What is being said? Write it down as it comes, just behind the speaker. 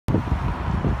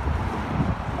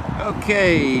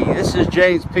Okay, this is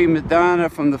James P. Madonna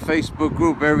from the Facebook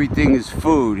group Everything is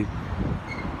Food.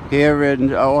 Here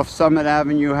in off Summit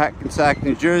Avenue, Hackensack,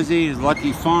 New Jersey is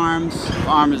Lucky Farms,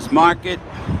 Farmers Market.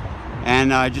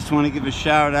 And I just want to give a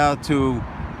shout out to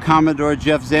Commodore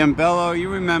Jeff Zambello. You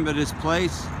remember this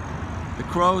place, the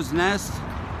Crow's Nest.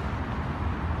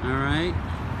 All right,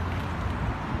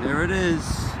 there it is.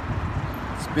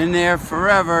 It's been there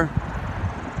forever.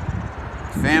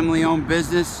 Family-owned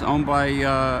business, owned by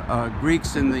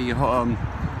Greeks in the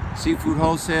seafood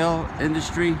wholesale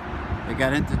industry. They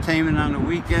got entertainment on the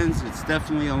weekends. It's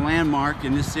definitely a landmark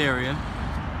in this area.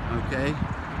 Okay.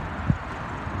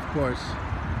 Of course,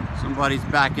 somebody's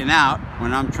backing out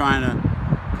when I'm trying to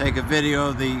take a video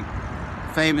of the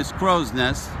famous Crow's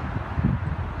Nest.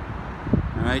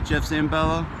 All right, Jeff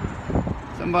Zambello.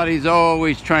 Somebody's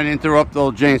always trying to interrupt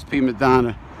old James P.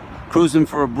 Madonna. Cruising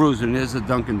for a bruiser. And there's a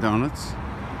Dunkin' Donuts.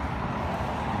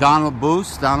 Donald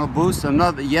Boost,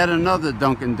 yet another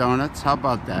Dunkin' Donuts. How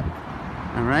about that?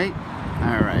 All right,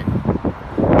 all right.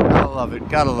 Gotta love it,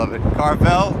 gotta love it.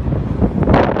 Carvel,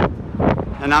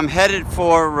 and I'm headed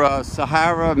for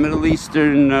Sahara, Middle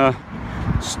Eastern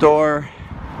store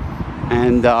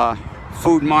and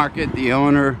food market. The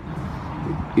owner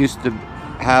used to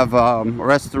have a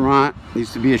restaurant.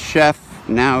 Used to be a chef.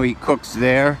 Now he cooks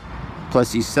there.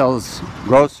 Plus he sells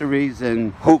groceries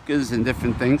and hookahs and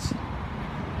different things.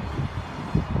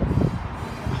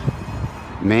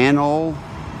 Manhole,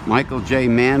 Michael J.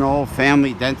 Manhole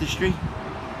Family Dentistry.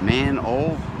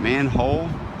 Manhole,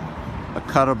 a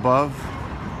cut above.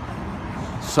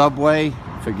 Subway,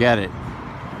 forget it.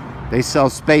 They sell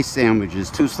space sandwiches,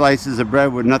 2 slices of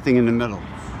bread with nothing in the middle.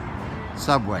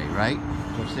 Subway, right?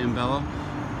 Jeff Zambello.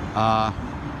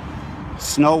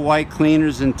 Snow White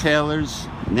Cleaners and Tailors.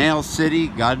 Nail City,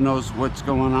 God knows what's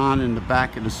going on in the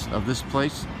back of this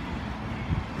place.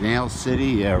 Nail City,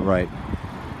 yeah, right.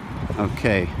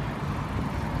 Okay.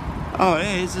 Oh,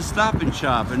 hey, it's a Stop and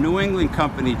Shop, a New England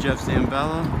company, Jeff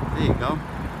Zambello. There you go.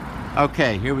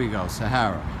 Okay, here we go,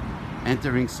 Sahara.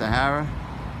 Entering Sahara.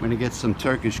 I'm going to get some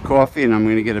Turkish coffee, and I'm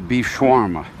going to get a beef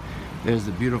shawarma. There's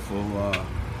the beautiful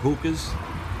hookahs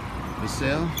for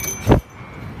sale.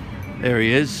 There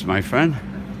he is, my friend.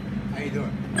 How you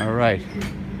doing? All right.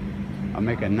 I'll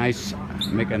make a nice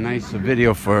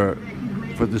video for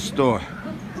the store.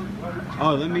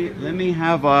 Oh, let me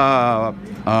have a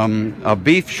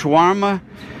beef shawarma,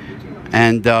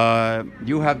 and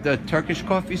you have the Turkish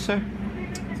coffee, sir?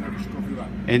 Turkish coffee what?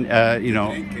 And you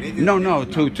know, no,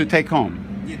 to take home.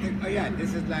 Oh yeah,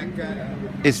 this is like.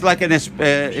 It's like an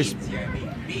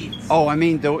Beans. Oh, I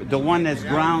mean the one that's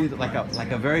ground like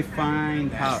a very fine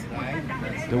powder.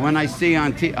 Right. The one I see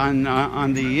on the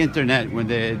internet when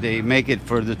they make it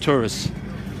for the tourists.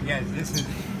 Yes, this is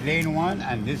plain one,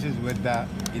 and this is with the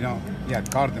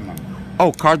cardamom.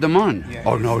 Oh, cardamom. Yeah,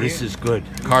 Oh no, see this it? is good.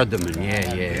 Cardamom. I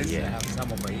Yeah. have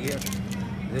some over here.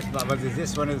 This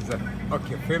one is the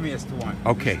famous one.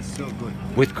 Okay. This is so good.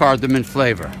 With cardamom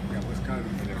flavor. Yeah, with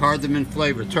cardamom. Cardamom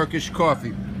flavor, Turkish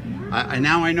coffee.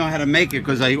 Now I know how to make it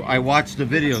because I watched the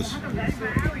videos.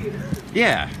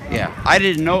 Yeah. I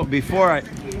didn't know it before.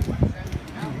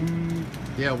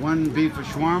 Yeah, one beef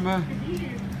shawarma.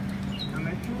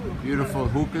 Beautiful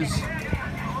hookahs.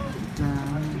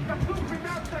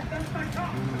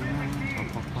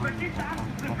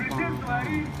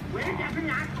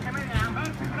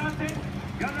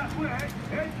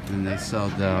 And they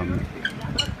sell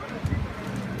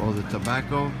all the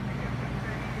tobacco.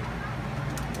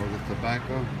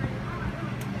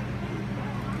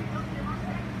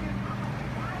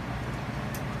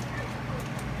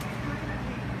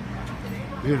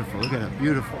 Beautiful, look at it,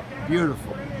 beautiful.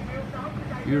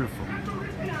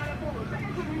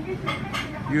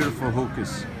 Beautiful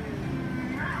hookahs.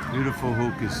 Beautiful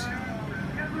hookahs.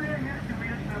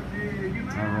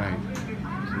 All right,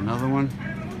 there's another one.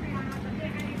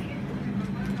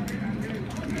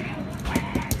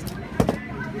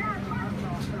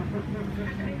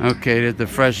 Okay, there's the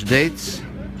fresh dates.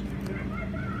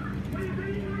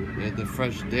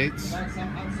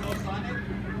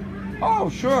 Oh,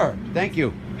 sure. Thank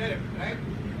you.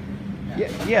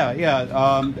 Yeah.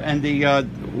 And the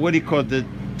what do you call it? The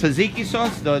tzatziki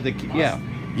sauce? Yeah.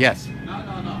 Yes.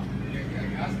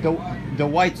 No. The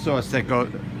white sauce that goes.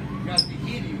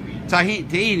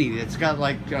 Tahini. It's got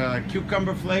like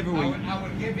cucumber flavor. I will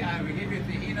give you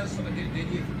tahini. So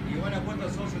you want to put the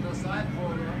sauce on the side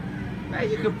for?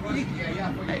 You could. It's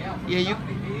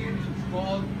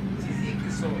called tzatziki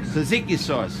sauce. Tzatziki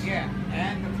sauce. Yeah,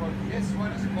 and for this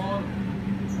one is called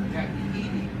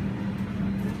tahini.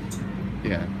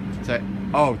 Yeah.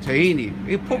 Oh, tahini.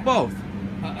 You put both.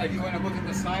 You want to put it on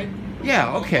the side?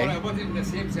 Yeah, okay. I want it in the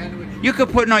same sandwich. You could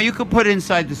put, no, you could put it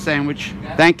inside the sandwich.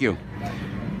 Thank you.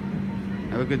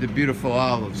 Now look at the beautiful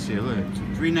olives here. Look at it.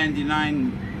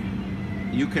 $3.99.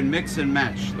 You can mix and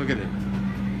match. Look at it.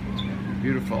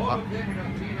 Beautiful.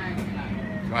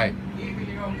 Right.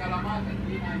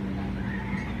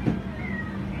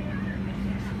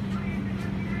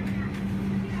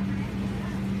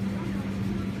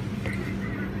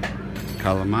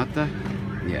 Kalamata?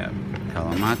 Yeah,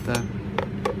 Kalamata.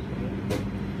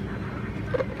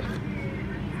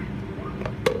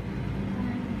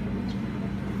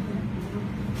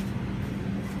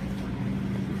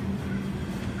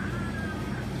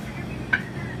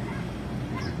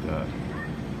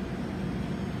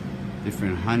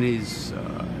 Different honeys.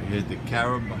 Here's the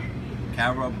carob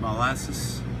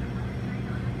molasses.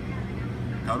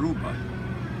 Caruba.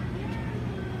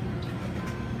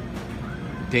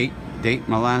 Date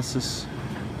molasses.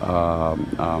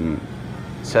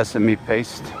 Sesame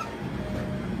paste.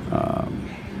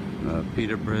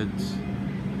 Pita breads.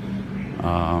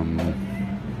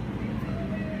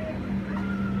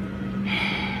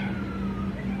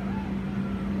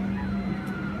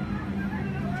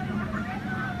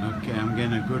 Okay, I'm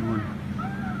getting a good one.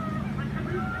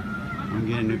 I'm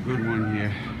getting a good one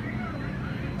here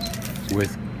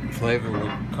with flavor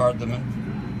with cardamom.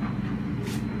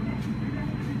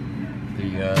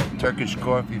 The Turkish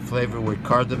coffee flavor with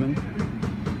cardamom.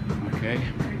 Okay,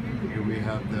 here we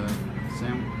have the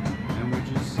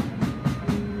sandwiches.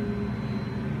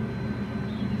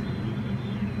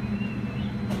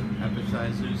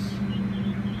 Appetizers,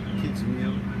 kids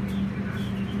meal.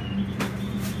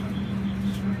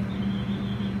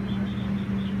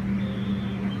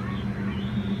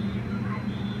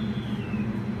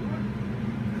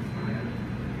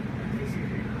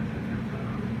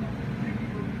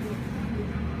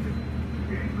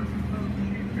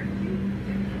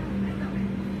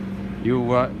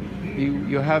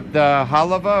 You have the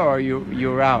halava, or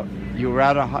you're out? You're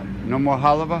out of no more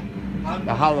halava?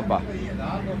 The halava.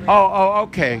 Oh,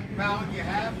 okay.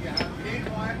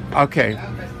 Okay.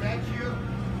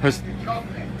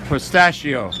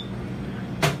 Pistachio.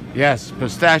 Yes,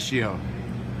 pistachio.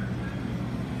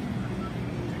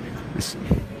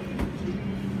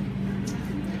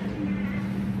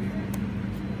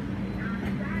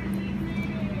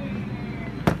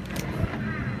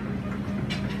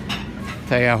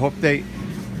 I hope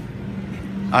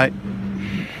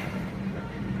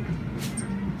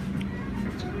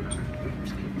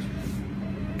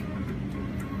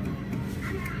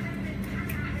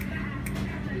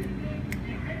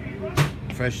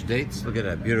fresh dates. Look at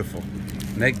that, beautiful.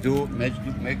 Megdul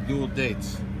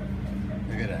dates.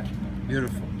 Look at that,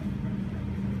 beautiful.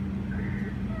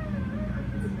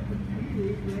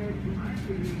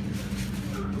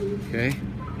 Okay.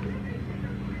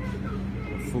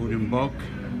 Food in bulk.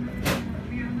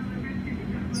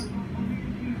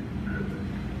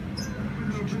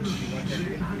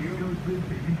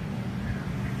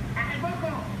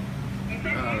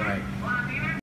 All right.